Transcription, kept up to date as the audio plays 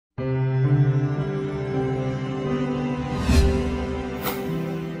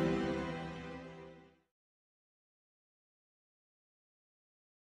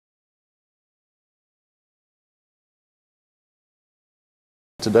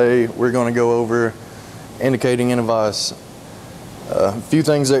Today we're going to go over indicating in a vise. A few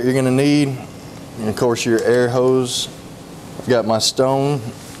things that you're going to need, and of course your air hose. I've got my stone,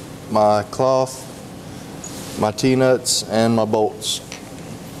 my cloth, my T-nuts, and my bolts.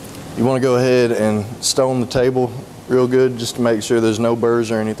 You want to go ahead and stone the table real good just to make sure there's no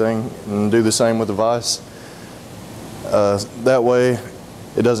burrs or anything, and do the same with the vise. That way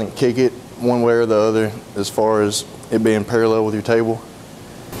it doesn't kick it one way or the other as far as it being parallel with your table.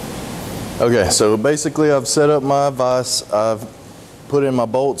 Okay, so basically I've set up my vise. I've put in my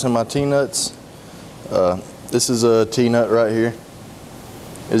bolts and my T-nuts. This is a T-nut right here.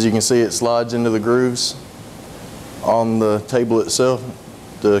 As you can see, it slides into the grooves on the table itself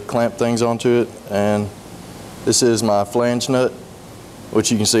to clamp things onto it. And this is my flange nut,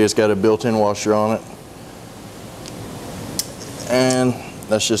 which you can see it's got a built-in washer on it. And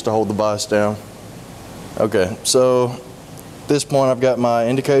that's just to hold the vise down. Okay, so at this point I've got my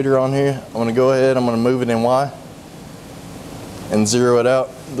indicator on here. I'm going to go ahead, I'm going to move it in Y and zero it out.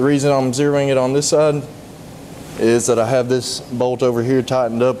 The reason I'm zeroing it on this side is that I have this bolt over here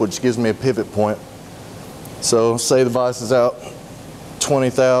tightened up, which gives me a pivot point. So say the vise is out 20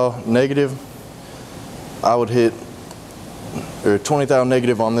 thou negative, I would hit, or 20 thou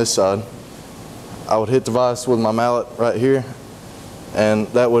negative on this side. I would hit the vise with my mallet right here, and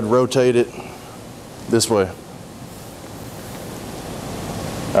that would rotate it this way.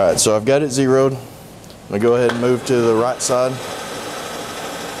 Alright, so I've got it zeroed. I'm going to go ahead and move to the right side.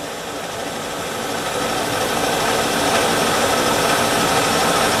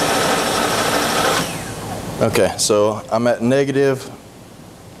 Okay, so I'm at negative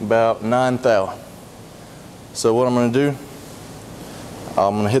about 9 thou. So what I'm going to do,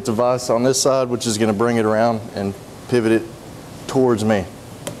 I'm going to hit the vise on this side, which is going to bring it around and pivot it towards me.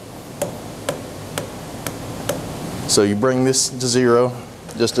 So you bring this to zero,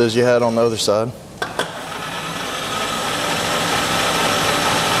 just as you had on the other side.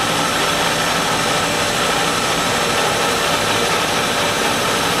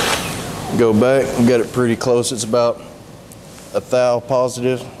 Go back and get it pretty close. It's about 1 thou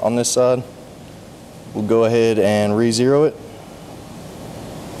positive on this side. We'll go ahead and re-zero it.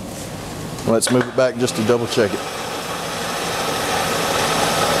 Let's move it back just to double check it.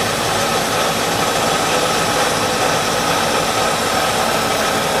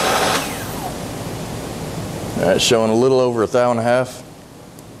 All right, showing a little over 1.5 thou.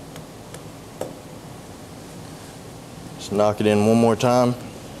 Just knock it in one more time.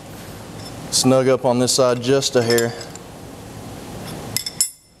 Snug up on this side just a hair.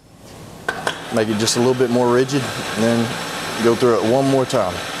 Make it just a little bit more rigid, and then go through it one more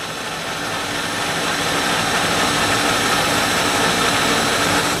time.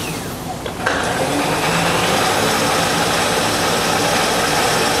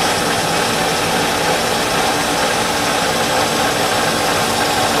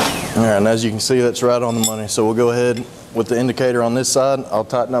 All right, and as you can see, that's right on the money. So we'll go ahead with the indicator on this side. I'll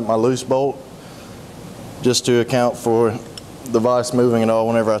tighten up my loose bolt just to account for the vise moving at all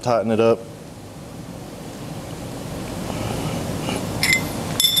whenever I tighten it up.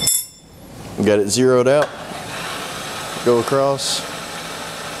 Got it zeroed out. Go across.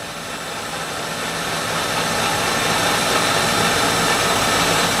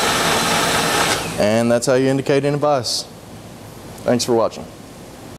 And that's how you indicate in a vise. Thanks for watching.